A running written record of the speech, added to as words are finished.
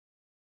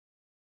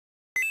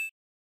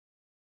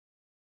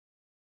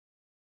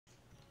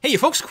Hey you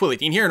folks,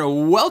 Quilly18 here,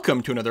 and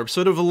welcome to another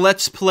episode of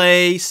Let's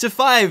Play Civ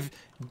 5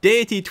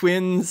 Deity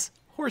Twins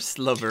Horse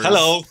Lovers.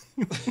 Hello.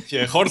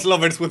 Yeah, horse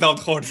lovers without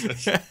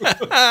horses.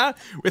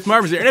 With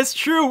Marv's here. And it's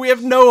true, we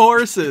have no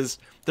horses.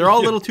 They're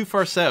all a little too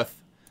far south.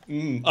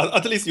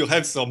 At least you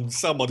have some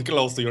somewhat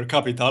close to your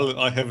capital.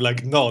 I have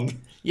like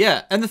none.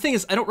 Yeah, and the thing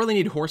is, I don't really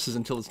need horses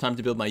until it's time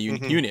to build my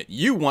unit.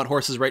 You want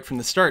horses right from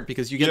the start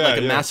because you get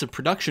a massive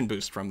production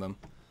boost from them.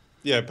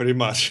 Yeah, pretty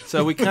much.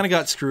 So we kind of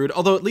got screwed,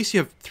 although at least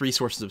you have 3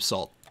 sources of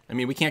salt. I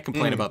mean, we can't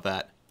complain about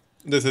that.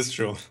 This is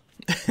true.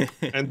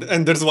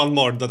 and there's one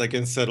more that I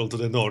can settle to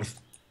the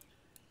north.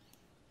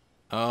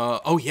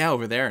 Oh yeah,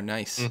 over there,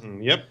 nice.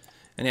 Yep.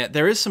 And yeah,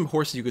 there is some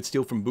horses you could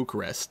steal from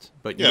Bucharest,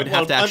 but you would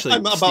have to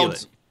actually steal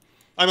it.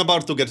 I'm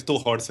about to get 2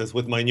 horses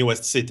with my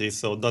newest city,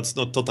 so that's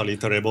not totally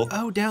terrible.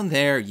 Oh, down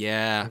there,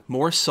 yeah.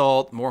 More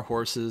salt, more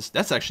horses.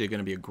 That's actually going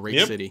to be a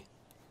great city.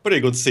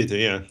 Pretty good city,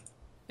 yeah.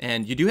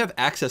 And you do have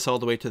access all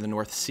the way to the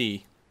North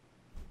Sea.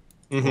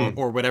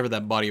 Or whatever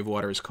that body of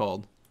water is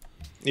called.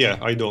 Yeah,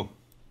 I do.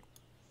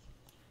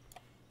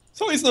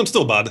 So it's not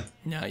too bad.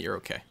 No, you're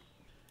okay.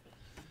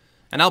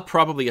 And I'll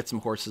probably get some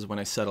horses when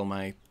I settle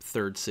my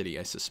 3rd city,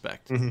 I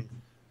suspect.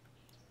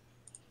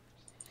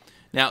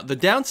 Now, the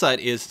downside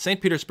is St.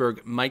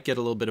 Petersburg might get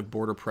a little bit of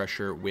border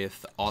pressure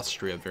with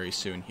Austria very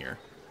soon here.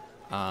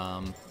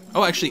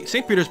 Oh, actually,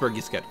 St. Petersburg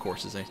used to get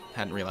horses. I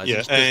hadn't realized.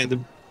 Yeah,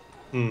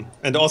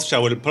 and Austria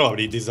will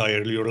probably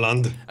desire your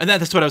land. And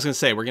that's what I was going to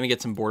say. We're going to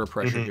get some border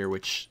pressure here,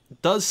 which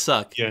does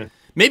suck. Yeah.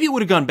 Maybe it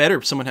would have gone better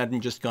if someone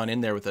hadn't just gone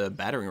in there with a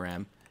battering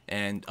ram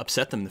and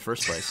upset them in the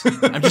first place.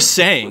 I'm just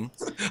saying.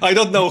 I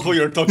don't know who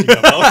you're talking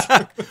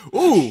about.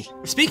 Ooh,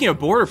 speaking of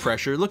border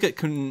pressure, look at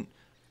Klagenfurt.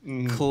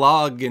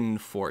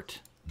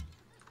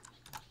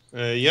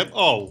 Yep.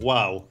 Oh,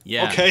 wow.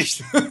 Yeah. Okay.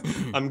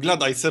 I'm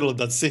glad I settled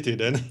that city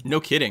then. No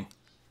kidding.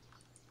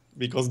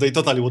 Because they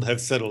totally would have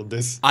settled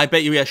this. I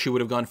bet you actually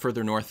would have gone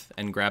further north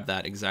and grabbed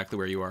that exactly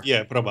where you are.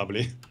 Yeah,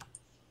 probably.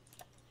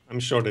 I'm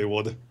sure they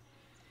would.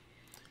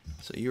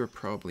 So you're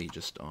probably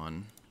just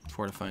on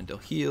Fortify until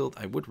healed.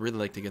 I would really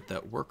like to get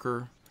that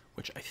worker,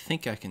 which I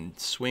think I can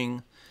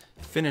swing.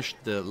 Finish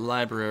the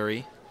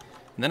library.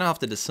 And then I'll have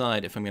to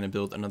decide if I'm going to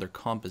build another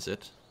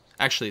composite.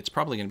 Actually, it's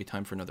probably going to be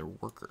time for another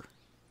worker.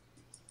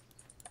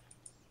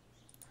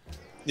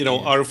 You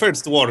know, our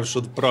first war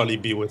should probably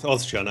be with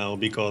Austria now,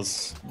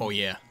 because oh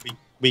yeah,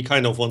 we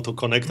kind of want to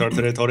connect our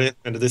territory,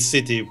 and this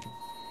city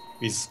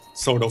is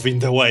sort of in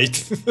the way.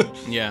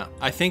 Yeah,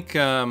 I think,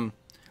 well,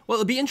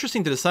 it'll be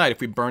interesting to decide if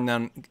we burn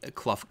down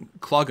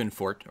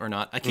Klagenfurt or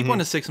not. I keep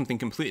wanting to say something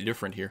completely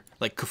different here,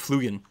 like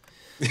Keflugen.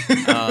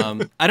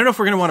 I don't know if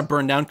we're going to want to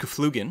burn down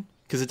Keflugen,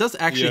 because it does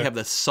actually have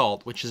the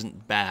salt, which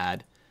isn't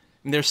bad.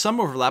 And there's some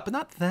overlap, but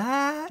not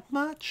that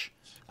much.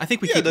 I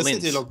think we keep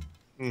Linz.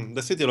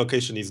 The city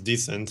location is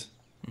decent.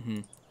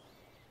 I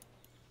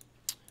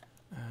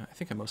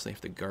think I mostly have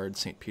to guard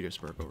St.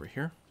 Petersburg over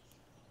here.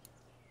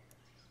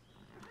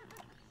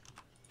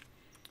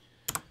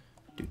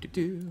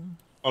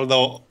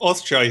 Although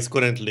Austria is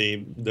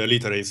currently the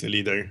literacy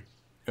leader.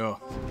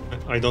 Oh.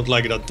 I don't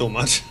like that too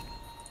much.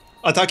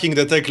 Attacking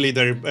the tech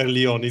leader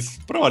early on is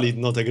probably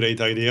not a great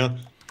idea.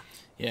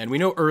 Yeah, and we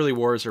know early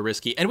wars are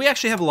risky, and we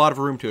actually have a lot of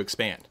room to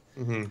expand.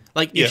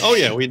 Like,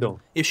 we do.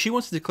 If she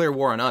wants to declare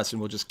war on us and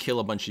we'll just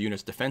kill a bunch of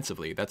units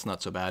defensively, that's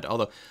not so bad.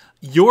 Although,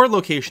 your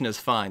location is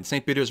fine.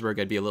 St. Petersburg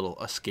I'd be a little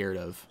scared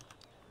of.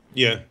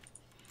 Yeah.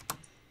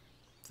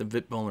 It's a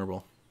bit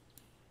vulnerable.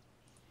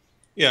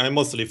 Yeah, I'm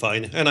mostly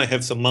fine. And I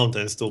have some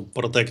mountains to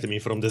protect me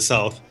from the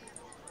south.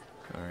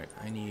 Alright,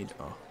 I need...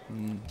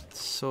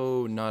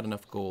 so not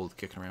enough gold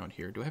kicking around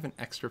here. Do I have an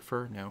extra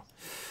fur? No.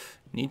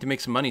 Need to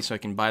make some money so I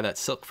can buy that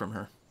silk from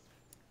her.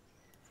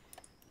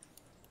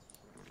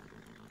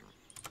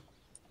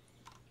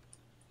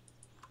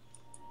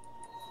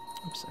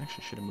 Oops, I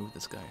actually should have moved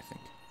this guy, I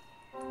think.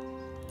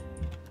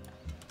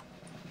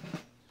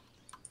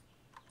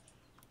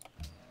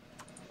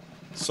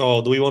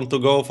 So, do we want to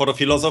go for a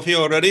philosophy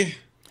already?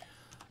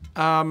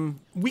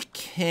 We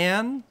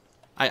can.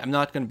 I'm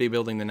not going to be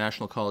building the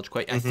National College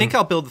quite. I think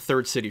I'll build the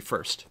 3rd city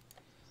first.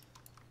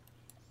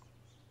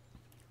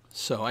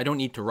 So, I don't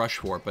need to rush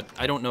for it, but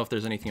I don't know if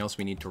there's anything else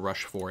we need to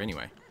rush for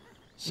anyway.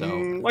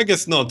 So, I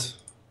guess not.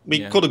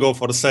 We could go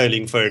for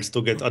sailing first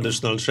to get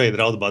additional trade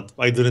route, but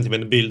I didn't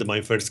even build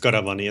my first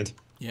caravan yet.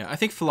 Yeah, I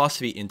think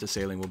philosophy into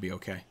sailing will be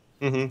okay.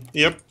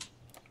 Yep.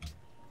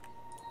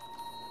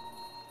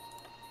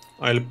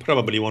 I'll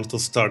probably want to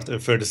start a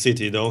 3rd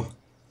city, though.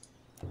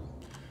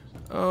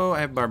 Oh,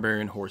 I have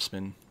barbarian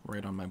horsemen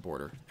right on my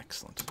border.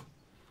 Excellent.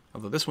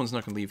 Although this one's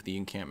not going to leave the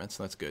encampment,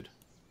 so that's good.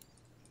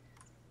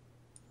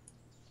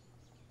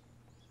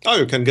 Oh,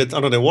 you can get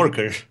another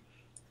worker.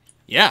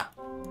 Yeah.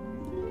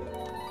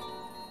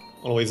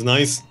 Always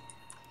nice.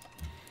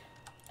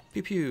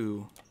 Pew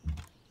pew.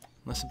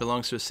 Unless it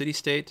belongs to a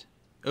city-state.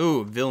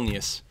 Oh,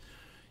 Vilnius.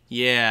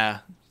 Yeah,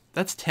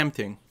 that's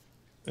tempting.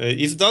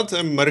 Is that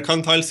a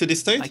mercantile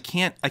city-state? I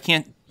can't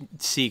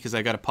see because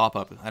I got a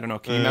pop-up. I don't know.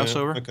 Can you mouse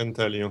over? I can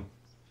tell you.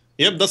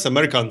 Yep, that's a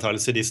mercantile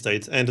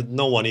city-state, and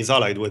no one is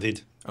allied with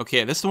it.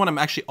 Okay, this is the one I'm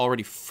actually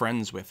already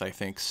friends with, I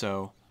think,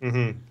 so...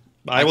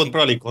 I would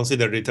probably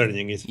consider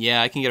returning it.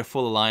 Yeah, I can get a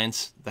full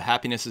alliance. The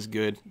happiness is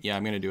good. Yeah,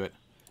 I'm going to do it.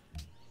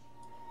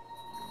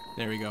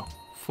 There we go.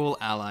 Full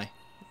ally.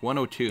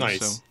 102, nice.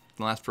 So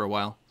it'll last for a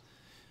while.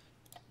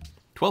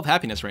 12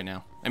 happiness right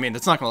now. I mean,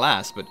 that's not going to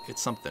last, but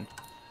it's something.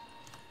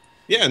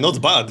 Yeah,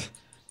 not bad.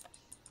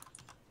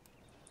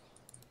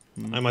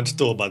 I'm at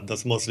 2, but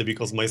that's mostly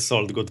because my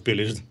salt got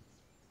pillaged.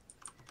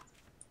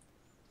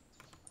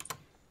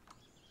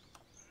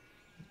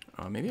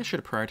 Maybe I should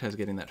have prioritized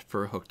getting that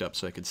fur hooked up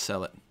so I could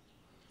sell it.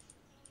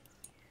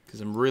 Because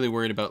I'm really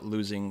worried about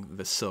losing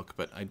the silk,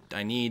 but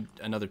I need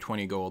another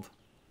 20 gold.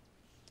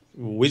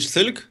 Which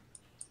silk?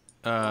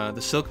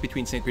 The silk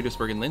between St.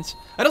 Petersburg and Linz.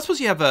 I don't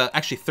suppose you have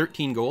actually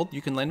 13 gold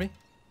you can lend me?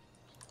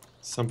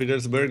 St.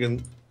 Petersburg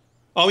and...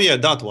 Oh yeah,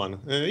 that one.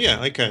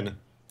 Yeah, I can.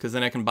 Because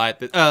then I can buy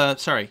it...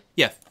 sorry.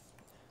 Yeah.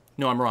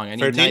 No, I'm wrong. I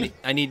need 90,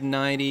 I need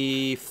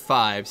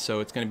 95, so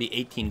it's going to be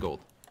 18 gold.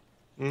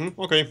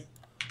 Okay.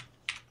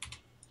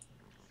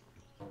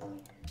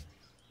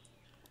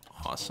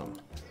 Awesome.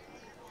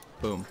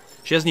 Boom.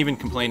 She hasn't even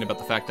complained about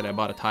the fact that I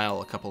bought a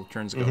tile a couple of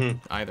turns ago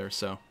either,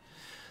 so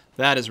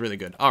that is really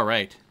good. All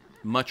right.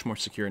 Much more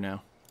secure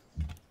now.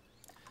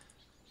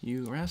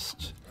 You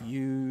rest.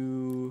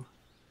 You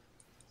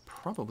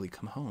probably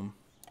come home.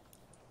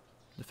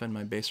 Defend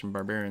my base from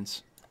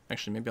barbarians.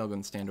 Actually, maybe I'll go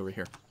and stand over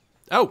here.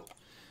 Oh!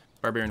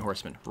 Barbarian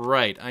horseman.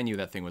 Right. I knew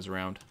that thing was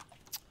around.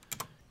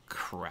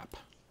 Crap.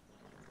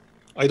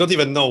 I don't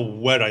even know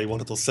where I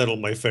wanted to settle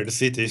my fair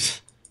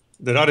cities.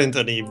 There aren't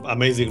any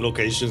amazing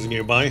locations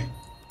nearby.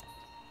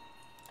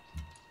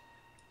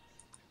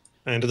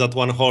 And that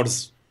one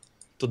horse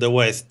to the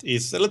west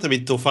is a little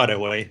bit too far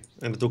away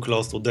and too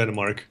close to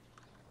Denmark.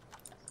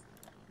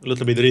 A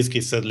little bit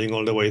risky settling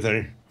all the way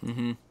there.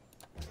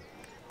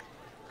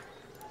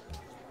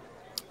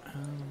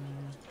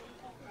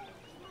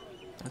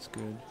 That's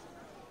good.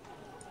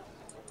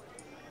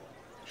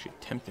 Actually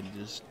tempted to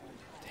just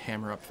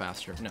hammer up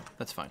faster. No,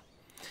 that's fine.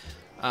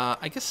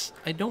 I guess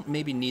I don't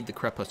maybe need the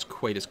Krepus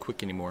quite as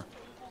quick anymore.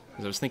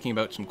 Because I was thinking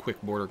about some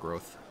quick border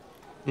growth.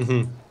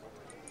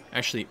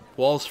 Actually,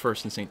 walls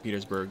first in St.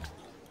 Petersburg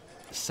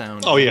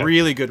sound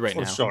really good right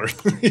now. For sure.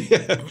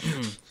 Yeah.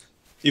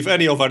 If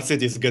any of our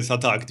cities gets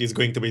attacked, it's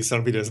going to be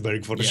St.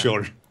 Petersburg for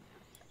sure.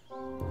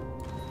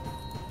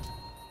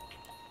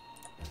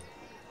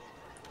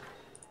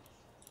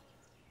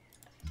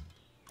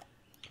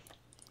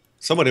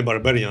 So many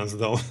barbarians,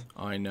 though.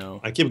 I know.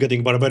 I keep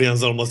getting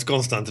barbarians almost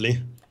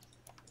constantly.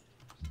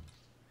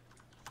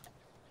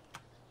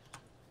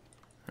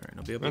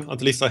 Well,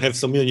 at least I have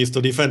some units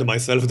to defend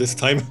myself this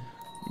time.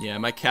 Yeah,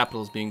 my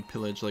capital's being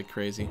pillaged like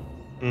crazy.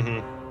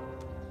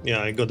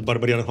 Yeah, I got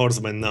barbarian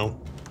horsemen now.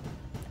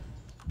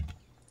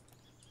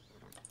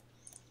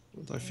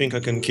 But I think I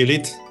can kill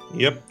it.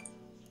 Yep.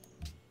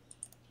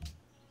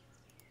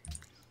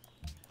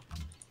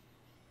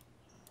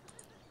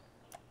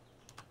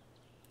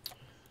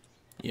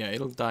 Yeah,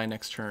 it'll die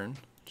next turn,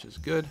 which is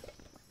good.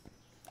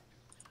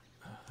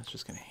 That's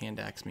just gonna hand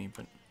axe me,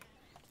 but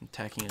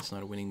attacking it's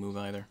not a winning move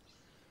either.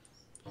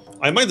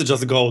 I might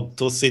just go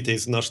to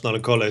Cities National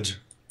College.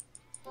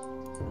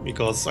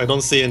 Because I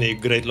don't see any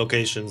great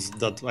locations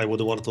that I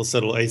would want to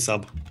settle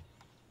ASAP.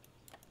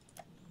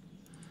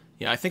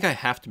 Yeah, I think I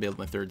have to build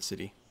my third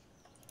city.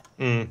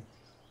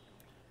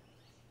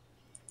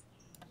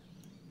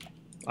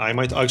 I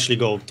might actually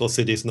go to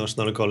Cities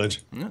National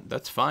College. Yeah,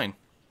 that's fine.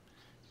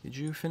 Did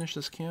you finish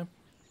this camp?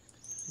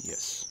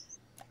 Yes.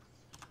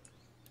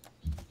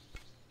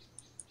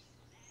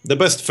 The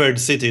best third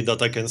city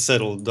that I can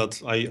settle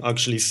that I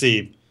actually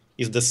see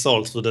is the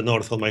salt to the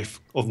north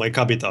of my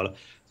capital.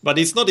 But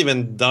it's not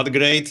even that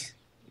great.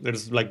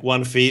 There's like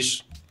one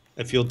fish,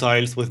 a few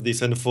tiles with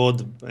decent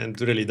food, and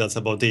really that's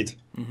about it.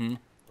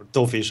 Or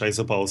two fish, I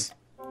suppose.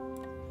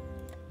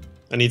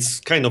 And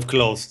it's kind of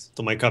close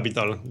to my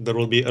capital. There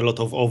will be a lot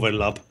of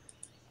overlap.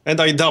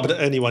 And I doubt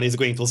anyone is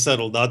going to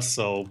settle that,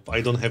 so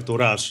I don't have to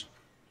rush.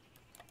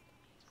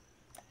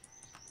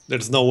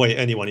 There's no way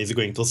anyone is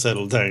going to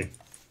settle there.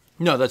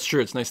 No, that's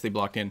true. It's nicely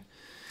blocked in.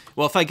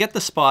 Well, if I get the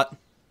spot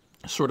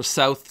sort of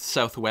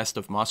southwest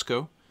of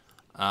Moscow,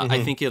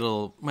 I think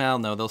it'll... Well,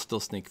 no, they'll still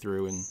sneak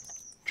through and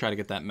try to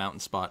get that mountain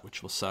spot,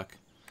 which will suck.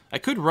 I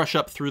could rush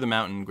up through the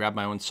mountain and grab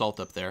my own salt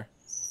up there.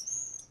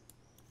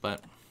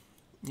 But,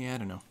 yeah, I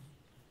don't know.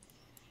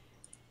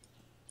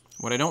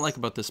 What I don't like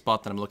about this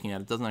spot that I'm looking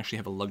at, it doesn't actually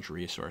have a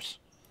luxury resource.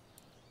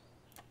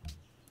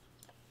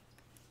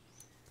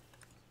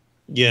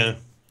 Yeah.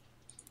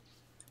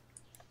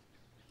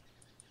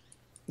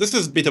 This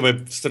is a bit of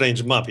a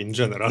strange map in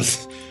general.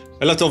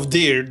 A lot of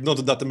deer,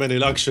 not that many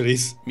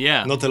luxuries.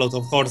 Yeah. Not a lot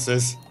of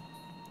horses.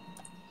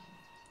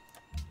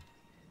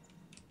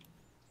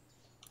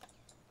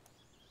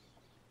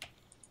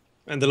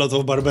 And a lot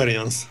of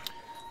barbarians.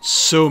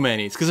 So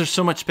many. It's because there's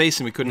so much space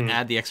and we couldn't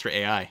add the extra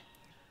AI.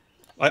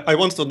 I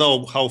want to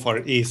know how far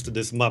east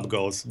this map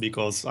goes,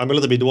 because I'm a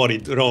little bit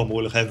worried Rome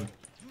will have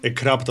a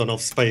crap ton of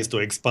space to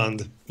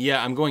expand.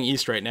 Yeah, I'm going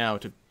east right now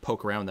to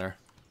poke around there.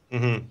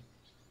 Mm-hmm.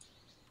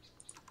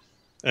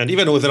 And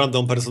even with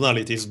random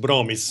personalities,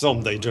 Brom is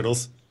some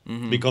dangerous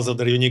because of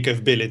their unique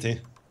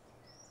ability.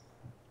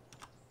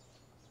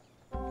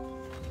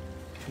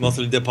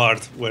 Mostly the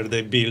part where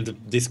they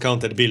build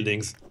discounted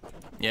buildings.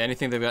 Yeah,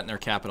 anything they've got in their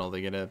capital,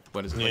 they get a,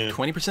 what is it, like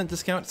 20%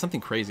 discount? Something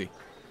crazy.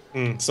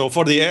 So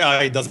for the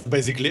AI, that's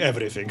basically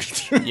everything.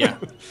 Yeah.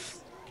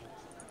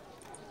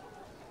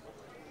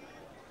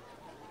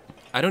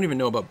 I don't even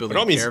know about building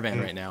a caravan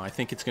right now. I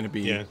think it's going to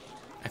be... Yeah.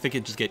 I think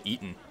it just get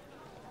eaten.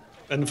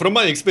 And from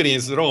my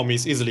experience, Rome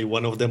is easily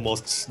one of the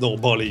most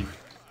snowbally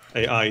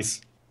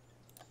AIs.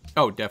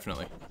 Oh,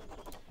 definitely.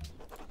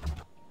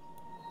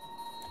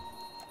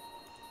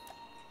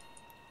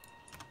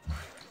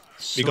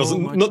 Because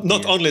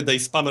not only they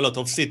spam a lot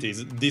of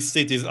cities, these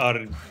cities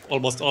are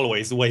almost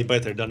always way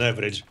better than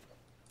average.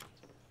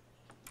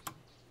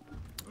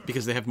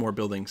 Because they have more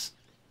buildings.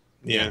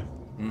 Yeah.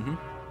 Mm-hmm.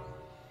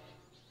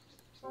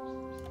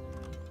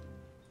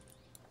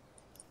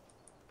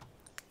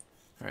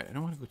 Alright, I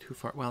don't want to go too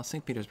far. Well,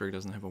 St. Petersburg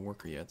doesn't have a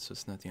worker yet, so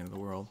it's not the end of the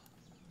world.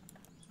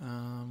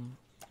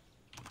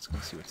 Let's go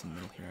see what's in the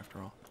middle here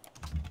after all.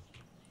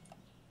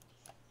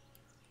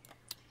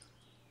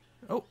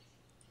 Oh!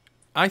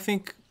 I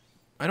think...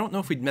 I don't know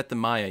if we'd met the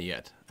Maya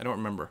yet. I don't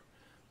remember.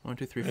 1,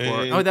 2, 3, 4...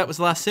 Oh, that was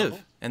the last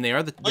Civ. And they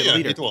are the yeah,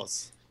 leader. It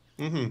was.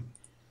 Mm-hmm.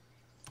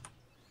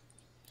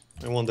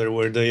 I wonder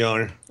where they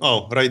are.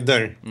 Oh, right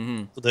there.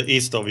 To the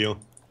east of you.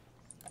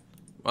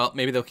 Well,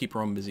 maybe they'll keep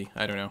Rome busy.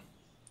 I don't know.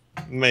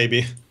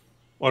 Maybe.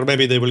 Or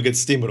maybe they will get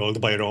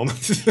steamrolled by Rome.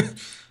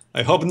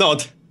 I hope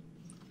not.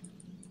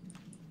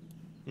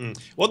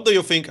 What do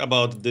you think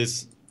about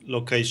this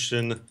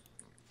location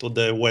to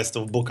the west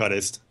of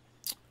Bucharest?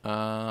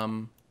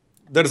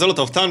 There's a lot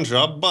of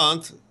tundra,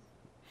 but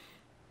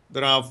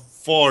there are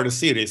 4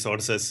 sea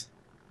resources.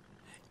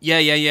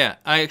 Yeah.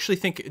 I actually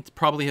think it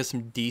probably has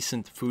some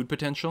decent food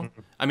potential.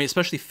 I mean,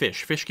 especially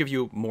fish. Fish give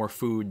you more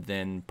food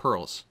than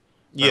pearls.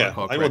 Yeah,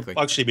 I would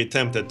actually be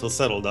tempted to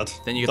settle that.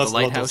 Then you get the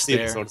lighthouse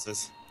there.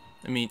 Resources.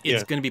 I mean,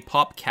 it's going to be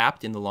pop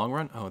capped in the long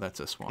run. Oh, that's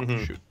a swamp.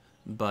 Shoot.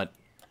 But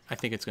I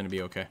think it's going to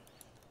be okay.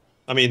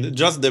 I mean,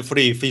 just the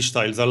 3 fish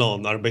tiles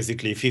alone are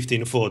basically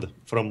 15 food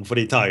from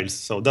 3 tiles,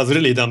 so that's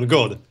really damn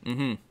good.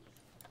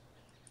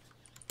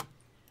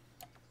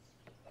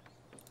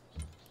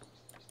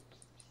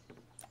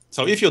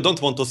 So if you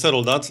don't want to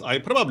settle that, I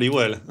probably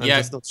will. I'm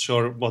just not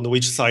sure on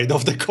which side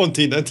of the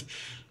continent.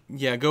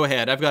 Yeah, go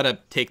ahead. I've got to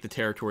take the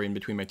territory in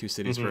between my 2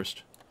 cities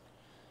first.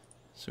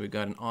 So we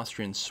got an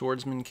Austrian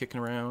swordsman kicking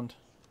around.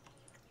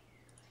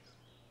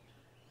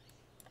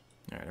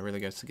 Alright, I really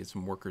got to get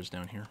some workers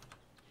down here.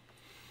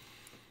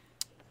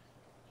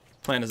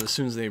 Plan is as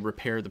soon as they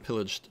repair the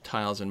pillaged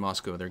tiles in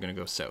Moscow, they're going to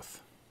go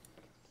south.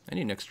 I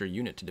need an extra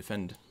unit to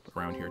defend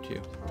around here,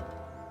 too.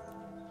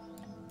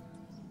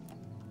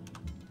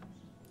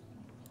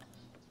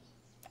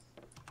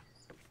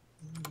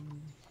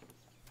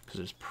 Because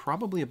there's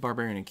probably a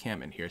barbarian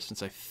encampment here,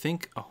 since I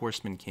think a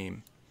horseman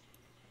came.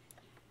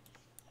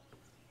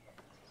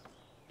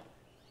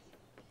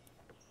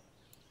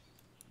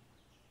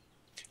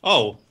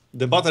 Oh,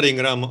 the battering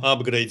ram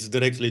upgrades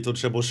directly to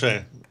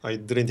trebuchet. I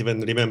didn't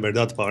even remember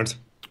that part.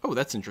 Oh,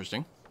 that's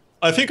interesting.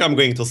 I think I'm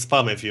going to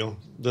spam a few.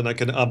 Then I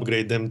can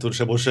upgrade them to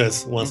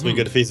trebuchets once we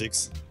get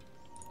physics.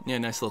 Yeah,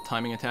 nice little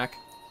timing attack.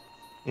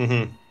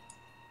 Alright,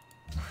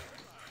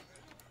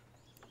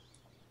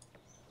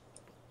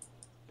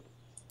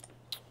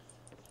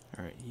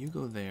 you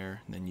go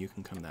there, and then you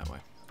can come that way.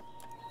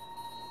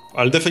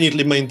 I'll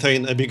definitely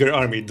maintain a bigger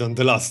army than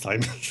the last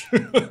time.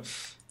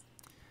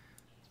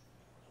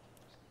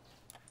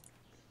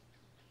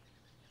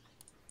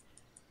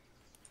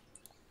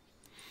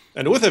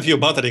 And with a few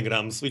battering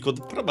rams, we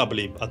could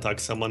probably attack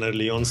someone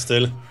early on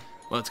still.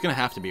 Well, it's going to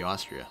have to be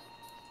Austria.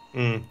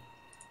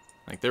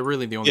 Like, they're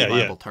really the only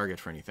viable target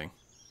for anything.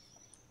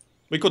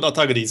 We could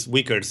attack these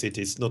weaker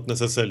cities, not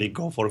necessarily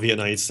go for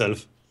Vienna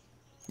itself.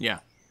 Yeah.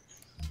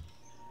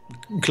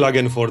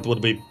 Klagenfurt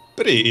would be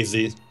pretty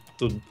easy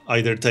to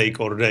either take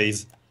or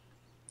raise.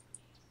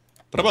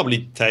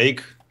 Probably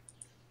take.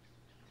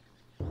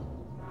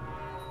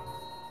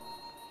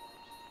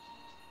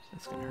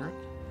 That's going to hurt.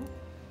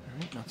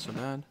 Alright, not so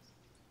bad.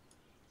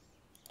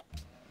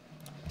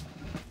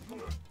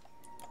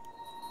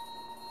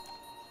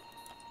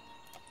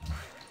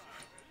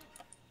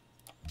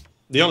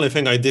 The only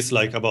thing I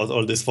dislike about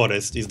all this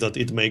forest is that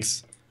it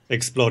makes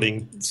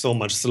exploring so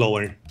much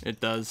slower. It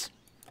does.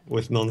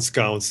 With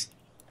non-scouts.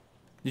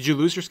 Did you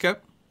lose your scout?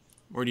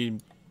 Or do you...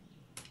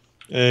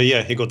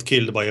 Yeah, he got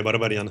killed by a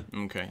barbarian.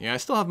 Okay, yeah, I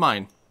still have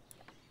mine.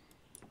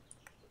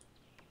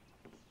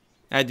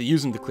 I had to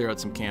use him to clear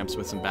out some camps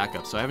with some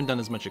backup, so I haven't done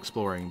as much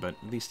exploring, but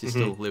at least he's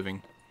still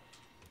living.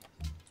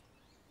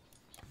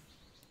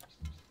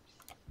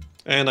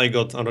 And I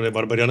got another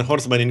barbarian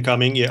horseman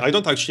incoming. Yeah, I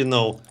don't actually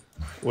know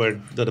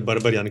where the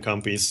barbarian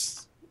camp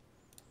is.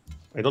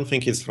 I don't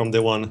think it's from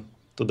the one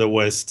to the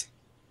west.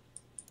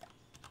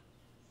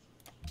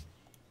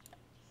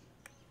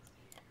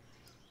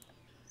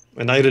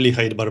 And I really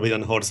hate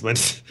barbarian horsemen.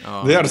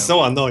 Oh, they are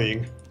so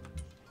annoying.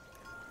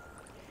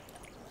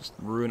 Just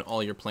ruin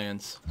all your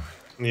plans.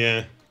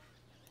 Yeah.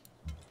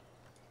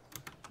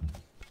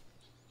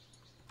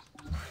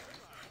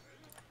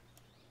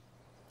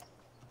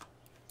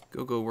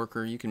 Go,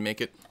 worker. You can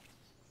make it.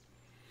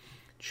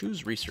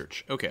 Choose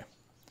research. Okay.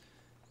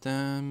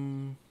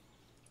 Iron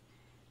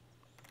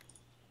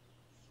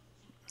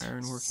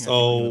working.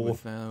 So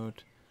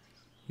Without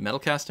metal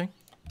casting.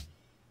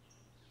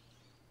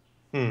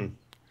 Hmm.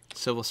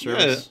 Civil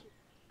service.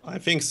 Yeah, I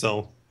think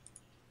so.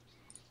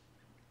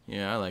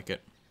 Yeah, I like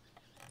it.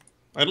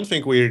 I don't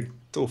think we're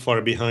too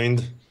far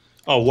behind.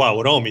 Oh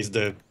wow, Rome is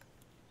the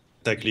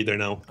tech leader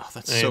now. Oh,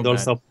 that's And so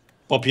also bad.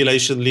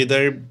 population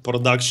leader,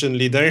 production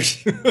leader.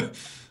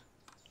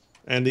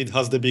 And it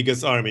has the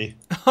biggest army.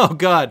 Oh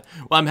God.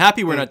 Well, I'm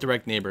happy we're not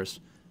direct neighbors.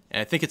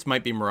 I think it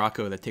might be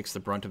Morocco that takes the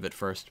brunt of it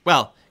first.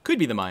 Well, could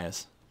be the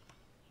Mayas.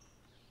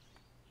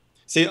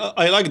 See,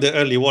 I like the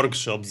early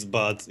workshops,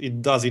 but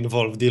it does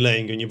involve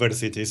delaying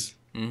universities.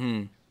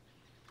 Mm-hmm.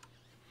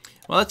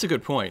 Well, that's a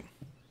good point.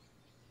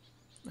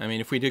 I mean,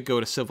 if we did go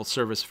to civil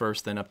service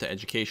first, then up to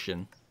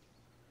education.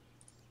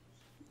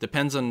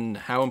 Depends on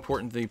how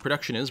important the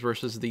production is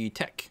versus the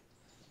tech.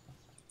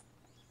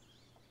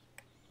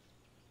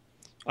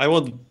 I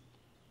would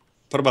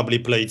probably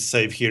play it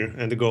safe here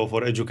and go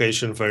for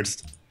education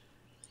first.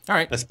 All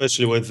right.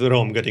 Especially with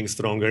Rome getting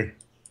stronger.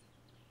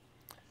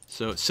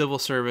 So civil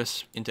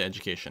service into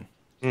education.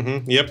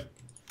 Mm-hmm. Yep.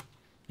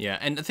 Yeah,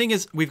 and the thing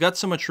is, we've got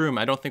so much room.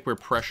 I don't think we're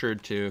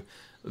pressured to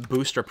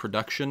boost our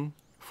production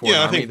for an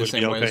army the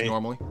same way as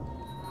normally.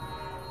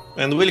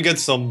 And we'll get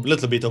some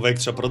little bit of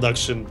extra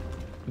production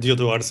due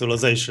to our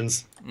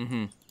civilizations.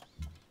 Mm-hmm.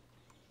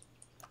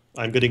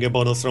 I'm getting a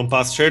bonus from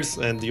pastures,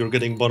 and you're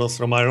getting bonus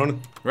from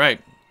iron.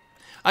 Right.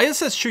 I guess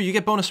that's true. You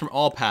get bonus from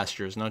all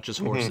pastures, not just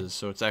horses,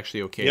 so it's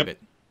actually okay. Yep. But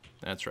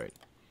that's right.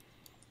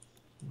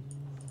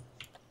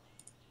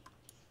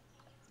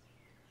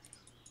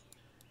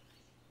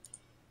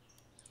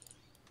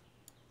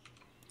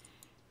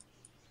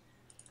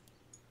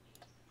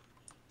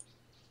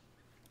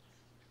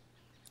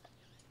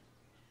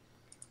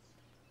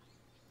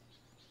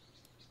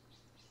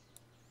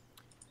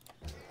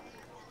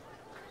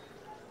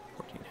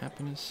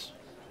 Happiness.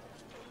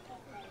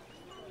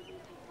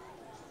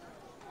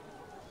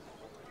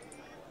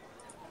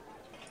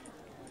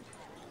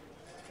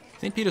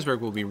 St.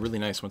 Petersburg will be really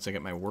nice once I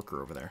get my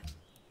worker over there.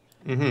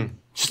 Mm-hmm.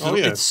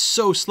 It's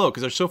so slow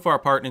because they're so far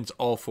apart and it's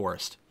all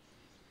forest.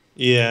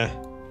 Yeah.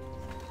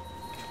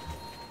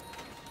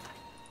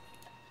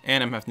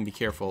 And I'm having to be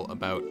careful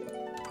about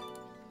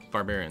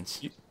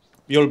barbarians.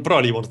 You'll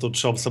probably want to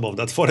chop some of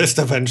that forest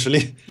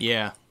eventually.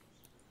 Yeah.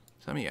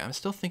 So, I mean, I'm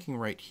still thinking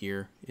right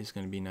here is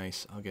going to be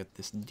nice. I'll get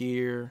this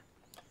deer,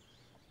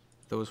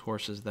 those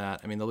horses,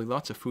 that. I mean, there'll be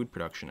lots of food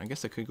production. I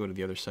guess I could go to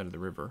the other side of the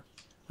river.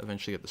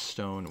 Eventually get the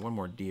stone. One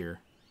more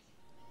deer.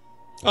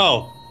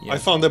 Oh, yeah. I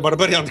found a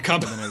barbarian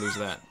camp. And then I lose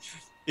that.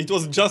 It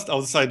was just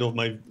outside of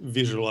my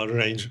visual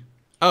range.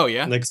 Oh,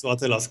 yeah? Next to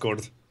Attila's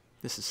court.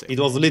 This is safe. It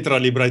was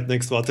literally right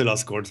next to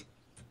Attila's court.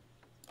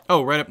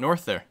 Oh, right up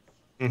north there.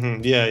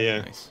 Mm-hmm. Yeah,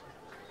 yeah. Nice.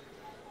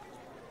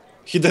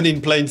 Hidden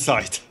in plain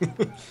sight.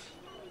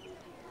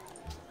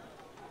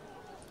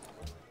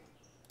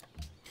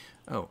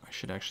 Oh, I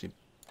should actually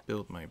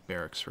build my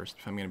barracks first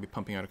if I'm going to be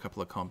pumping out a couple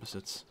of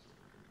composites.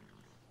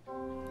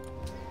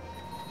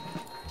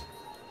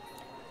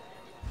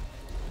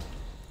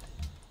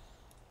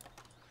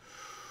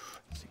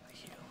 Let's take the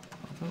heal.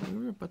 Although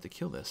we were about to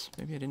kill this.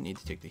 Maybe I didn't need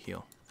to take the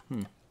heal.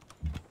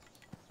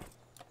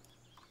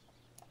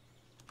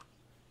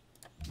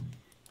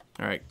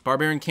 Alright,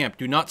 barbarian camp.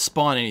 Do not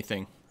spawn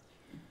anything.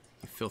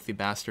 You filthy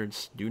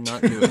bastards. Do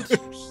not do it.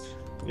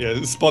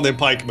 Yeah, spawn a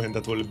pikeman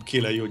that will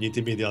kill a unit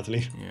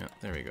immediately. Yeah,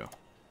 there we go.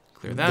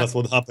 Clear that. That's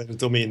what happened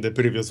to me in the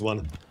previous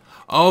one.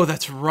 Oh,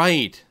 that's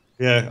right.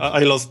 Yeah, I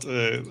lost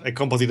a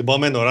composite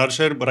bowman or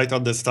archer, but right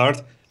at the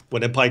start,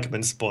 when a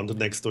pikeman spawned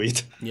next to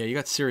it. Yeah, you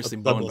got seriously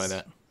boned by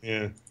that.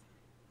 Yeah.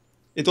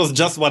 It was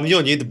just one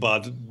unit,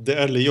 but the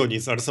early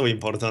units are so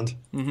important.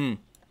 Mm-hmm.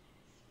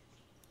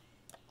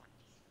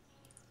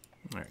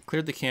 Alright,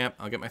 cleared the camp.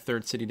 I'll get my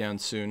third city down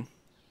soon.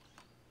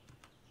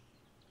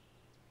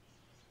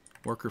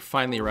 Worker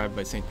finally arrived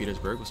by St.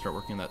 Petersburg. We'll start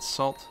working on that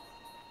salt.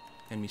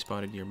 Enemy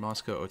spotted near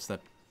Moscow. Oh, it's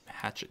that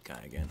hatchet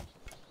guy again.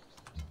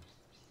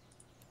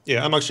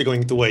 Yeah, I'm actually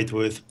going to wait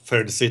with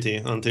third city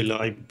until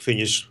I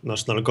finish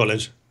National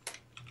College.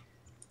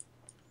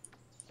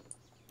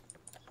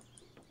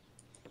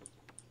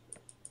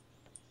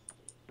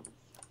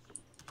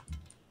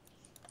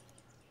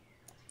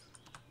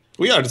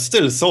 We are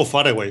still so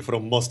far away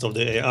from most of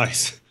the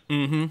AIs.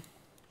 Mm-hmm.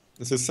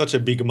 This is such a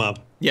big map.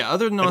 Yeah,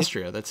 other than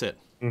Austria, that's it.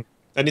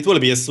 And it will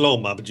be a slow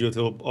map due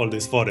to all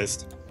this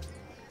forest.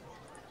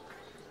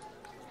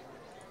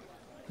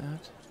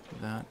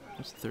 That.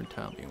 What's the third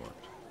tile being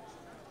worked?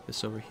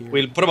 This over here.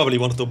 We'll probably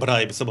want to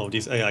bribe some of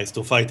these AIs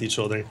to fight each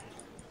other.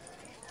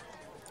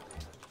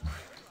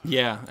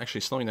 Yeah,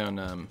 actually slowing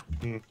down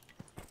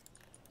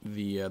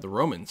the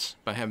Romans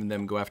by having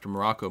them go after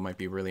Morocco might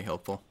be really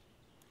helpful.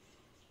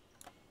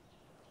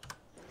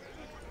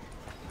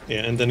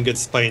 Yeah, and then get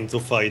Spain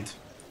to fight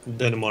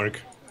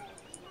Denmark.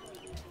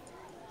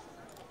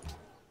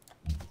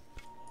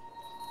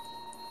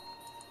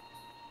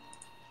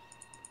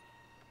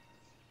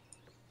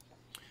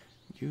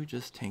 You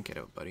just tank it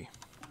out, buddy.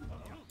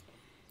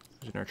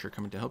 There's an archer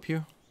coming to help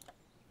you.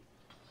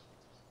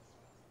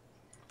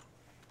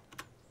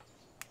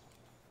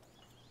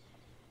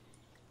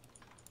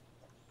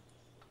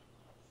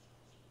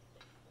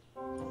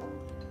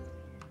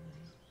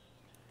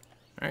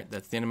 Alright,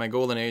 that's the end of my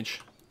golden age.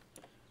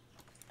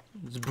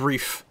 It's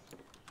brief.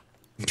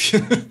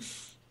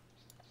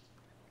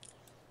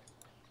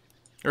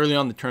 Early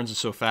on, the turns are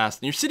so fast.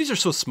 And your cities are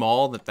so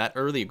small that that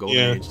early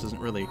golden age doesn't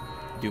really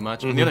do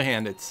much. On the other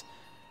hand, it's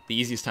the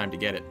easiest time to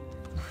get it.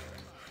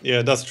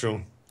 Yeah, that's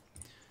true.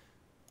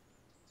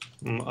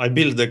 I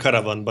built the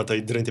caravan, but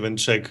I didn't even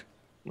check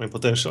my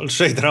potential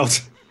trade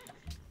route.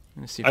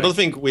 I don't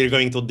think we're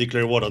going to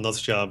declare war on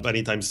Austria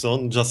anytime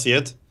soon, just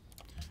yet.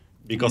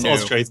 Because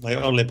Austria is my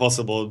only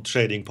possible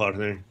trading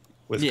partner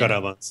with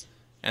caravans.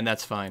 And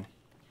that's fine.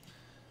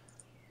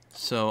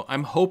 So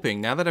I'm hoping,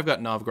 now that I've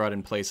got Novgorod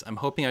in place, I'm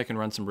hoping I can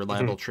run some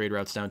reliable trade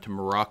routes down to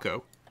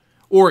Morocco.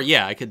 Or,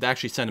 yeah, I could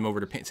actually send them over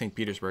to St.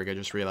 Petersburg, I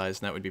just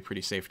realized, and that would be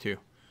pretty safe too.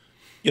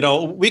 You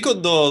know, we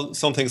could do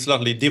something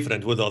slightly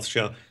different with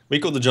Austria. We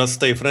could just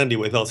stay friendly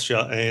with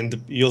Austria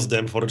and use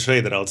them for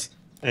trade routes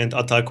and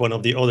attack one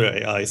of the other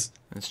AIs.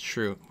 That's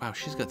true. Wow,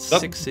 she's got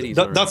 6 cities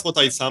already. That's what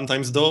I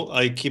sometimes do.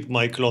 I keep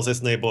my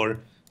closest neighbor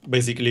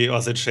basically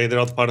as a trade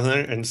route partner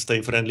and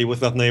stay friendly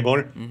with that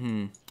neighbor.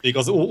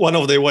 Because one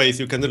of the ways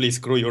you can really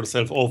screw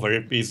yourself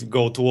over is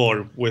go to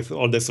war with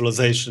all the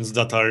civilizations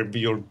that are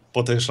your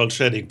potential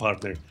trading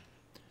partner.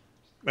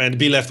 And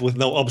be left with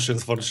no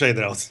options for trade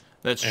routes.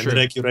 That's and true.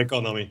 wreck your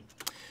economy.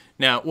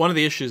 Now, one of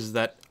the issues is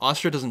that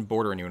Austria doesn't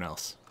border anyone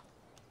else.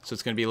 So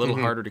it's going to be a little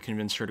harder to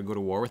convince her to go to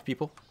war with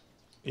people.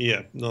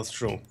 Yeah, that's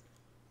true.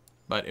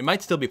 But it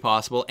might still be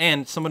possible,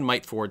 and someone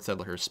might forward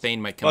settle her.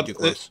 Spain might come too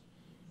close.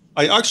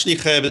 I actually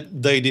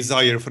have they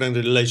desire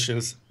friendly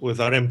relations with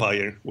our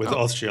empire, with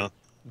Austria.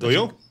 Do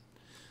you?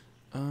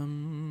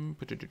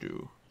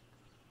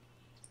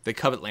 They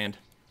covet land.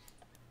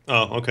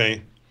 Oh,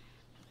 okay.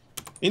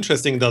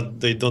 Interesting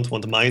that they don't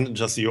want mine,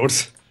 just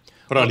yours.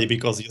 Probably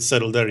because you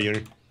settled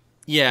earlier.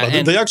 Yeah, but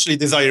and they actually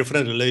desire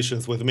friendly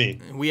relations with me.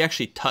 We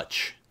actually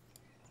touch.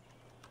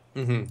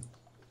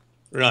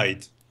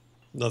 Right.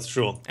 That's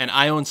true. And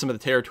I own some of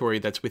the territory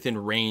that's within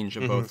range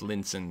of both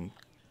Linz and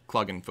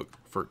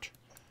Klagenfurt.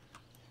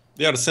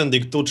 They are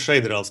sending 2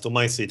 trade routes to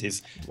my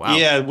cities. Wow.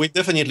 Yeah, we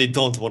definitely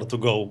don't want to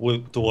go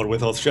to war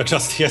with Austria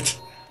just yet.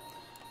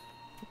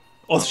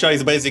 Austria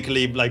is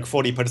basically like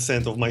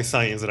 40% of my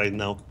science right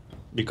now.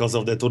 Because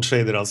of the 2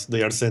 trade routes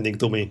they are sending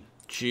to me.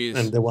 Jeez.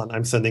 And the one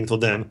I'm sending to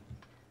them.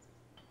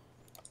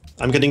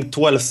 I'm getting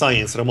 12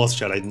 science from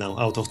Austria right now,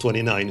 out of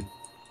 29.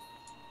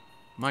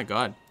 My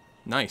god.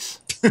 Nice.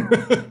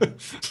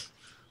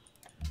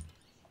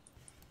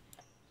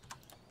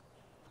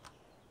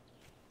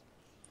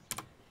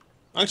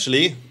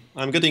 Actually,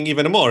 I'm getting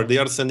even more. They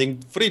are sending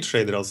 3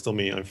 trade routes to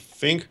me, I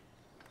think.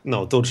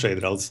 No, 2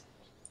 trade routes.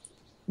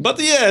 But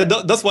yeah,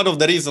 that's one of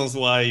the reasons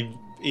why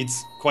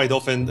it's quite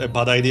often a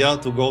bad idea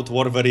to go to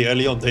war very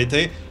early on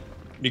Deity.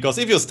 Because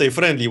if you stay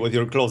friendly with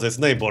your closest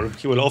neighbor,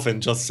 he will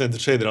often just send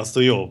trade routes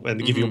to you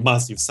and give you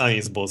massive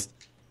science boost.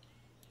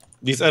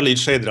 These early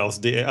trade routes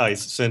the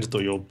AIs send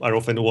to you are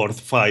often worth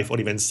 5 or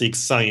even 6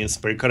 science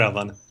per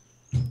caravan.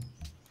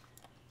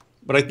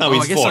 But right now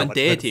it's 4. I guess on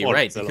Deity,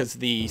 right, because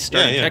the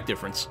starting tech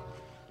difference.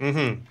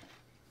 And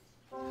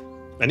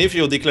if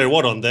you declare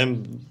war on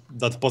them,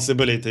 that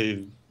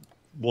possibility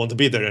won't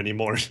be there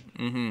anymore.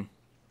 I'm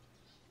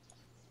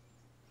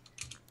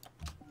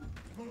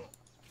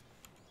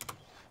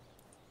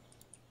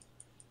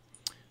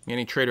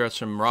getting trade routes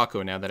from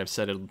Morocco now that I've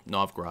settled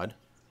Novgorod.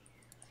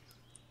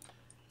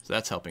 So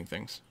that's helping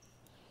things.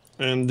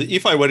 And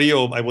if I were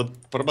you, I would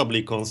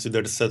probably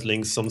consider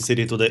settling some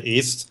city to the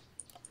east.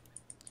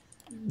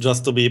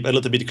 Just to be a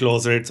little bit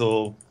closer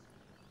to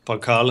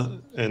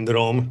Pakal and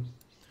Rome.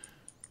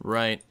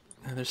 Right.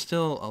 There's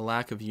still a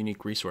lack of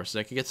unique resources.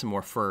 I could get some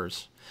more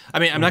furs. I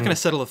mean, I'm not going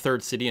to settle a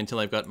 3rd city until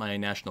I've got my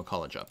national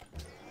college up.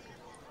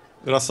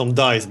 There are some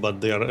dice, but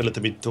they are a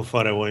little bit too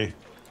far away.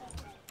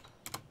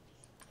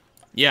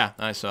 Yeah,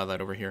 I saw that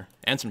over here.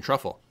 And some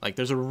truffle. Like,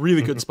 there's a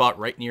really good spot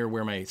right near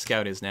where my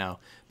scout is now.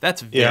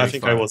 That's very Yeah, I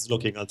think far. I was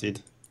looking at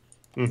it.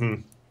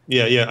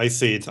 Yeah, I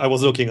see it. I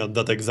was looking at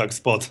that exact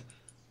spot.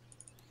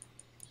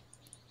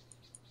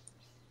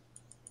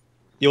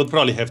 You would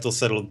probably have to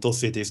settle 2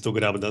 cities to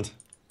grab that.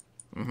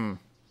 And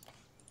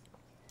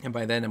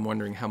by then, I'm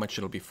wondering how much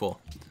it'll be full.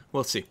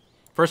 We'll see.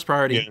 First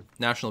priority,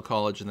 national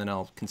college, and then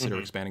I'll consider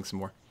expanding some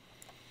more.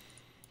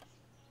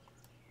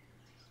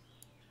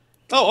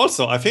 Oh,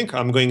 also, I think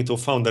I'm going to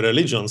found a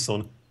religion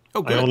soon.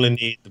 Oh, good. I only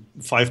need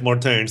 5 more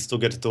turns to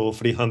get to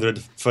 300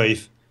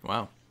 faith.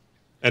 Wow.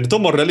 And 2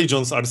 more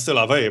religions are still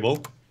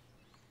available.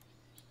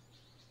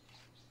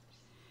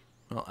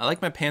 Well, I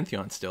like my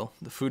pantheon still.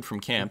 The food from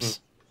camps.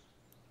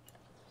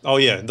 Oh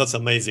yeah, that's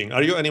amazing.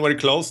 Are you anywhere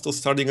close to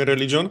starting a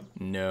religion?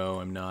 No,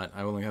 I'm not.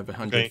 I only have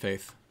 100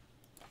 faith.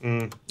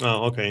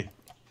 Oh, okay.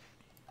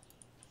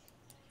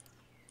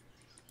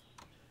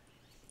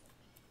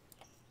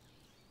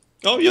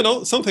 Oh, you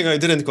know, something I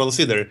didn't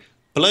consider.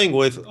 Playing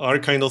with our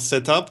kind of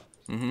setup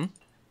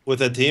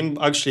with a team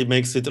actually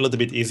makes it a little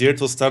bit easier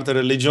to start a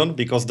religion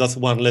because that's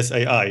one less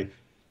AI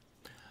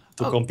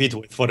to Oh, compete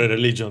with for a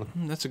religion.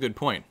 that's a good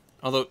point.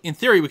 Although, in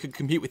theory, we could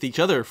compete with each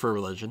other for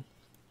religion.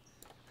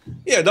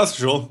 Yeah, that's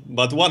true,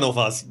 but one of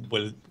us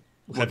will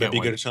We'll have a get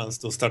bigger one. chance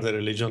to start a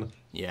religion.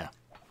 Yeah.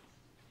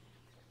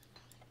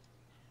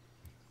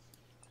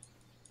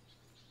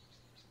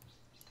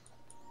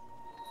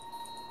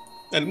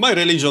 And my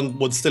religion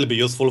would still be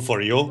useful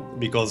for you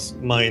because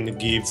mine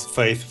gives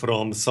faith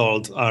from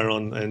salt,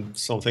 iron, and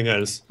something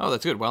else. Oh,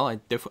 that's good. Well,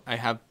 I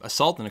have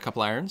assault and a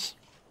couple irons.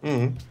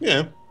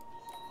 Yeah.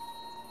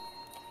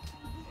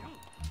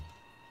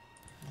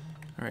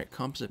 All right,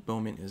 composite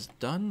bowman is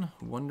done.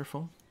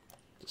 Wonderful.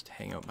 Just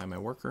hang out by my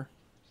worker.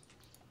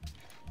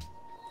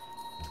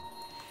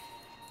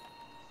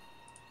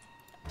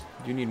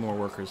 I do need more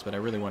workers, but I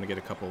really want to get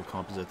a couple of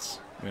composites.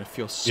 I'm going to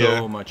feel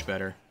so much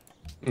better.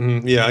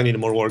 Yeah, I need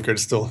more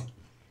workers too.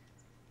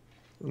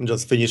 I'm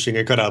just finishing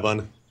a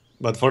caravan.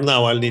 But for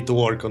now, I'll need to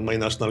work on my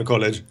national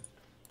college.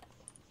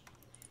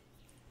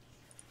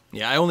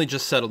 Yeah, I only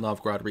just settled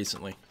Novgorod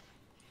recently.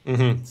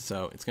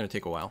 So it's going to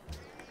take a while.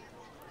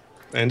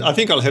 And I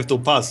think I'll have to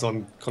pass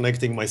on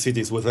connecting my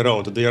cities with a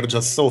road. They are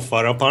just so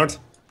far apart.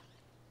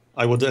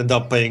 I would end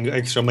up paying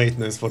extra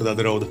maintenance for that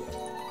road.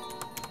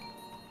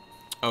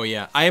 Oh,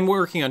 yeah. I am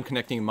working on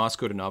connecting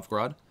Moscow to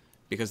Novgorod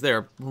because they're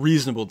a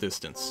reasonable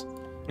distance.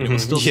 And it will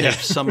still save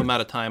some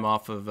amount of time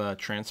off of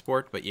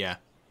transport, but yeah.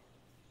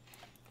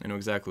 I know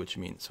exactly what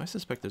you mean. So I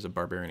suspect there's a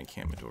barbarian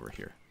encampment over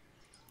here.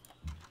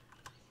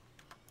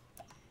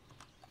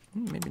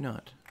 Maybe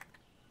not.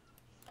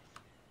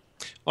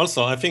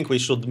 Also, I think we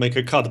should make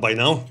a cut by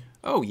now.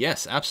 Oh,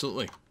 yes,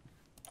 absolutely.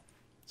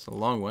 It's a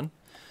long one.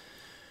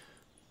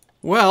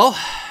 Well,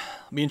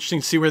 it'll be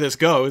interesting to see where this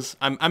goes.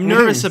 I'm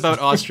nervous about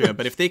Austria,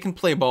 but if they can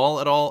play ball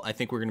at all, I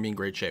think we're going to be in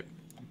great shape.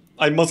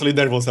 I'm mostly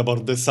nervous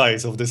about the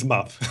size of this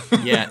map.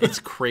 Yeah, it's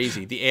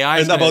crazy. The AI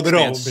is And going to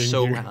about expand Rome being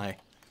so here. high.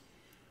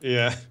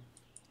 Yeah.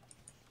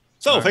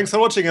 So, thanks for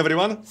watching,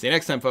 everyone. See you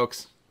next time,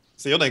 folks.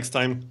 See you next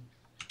time.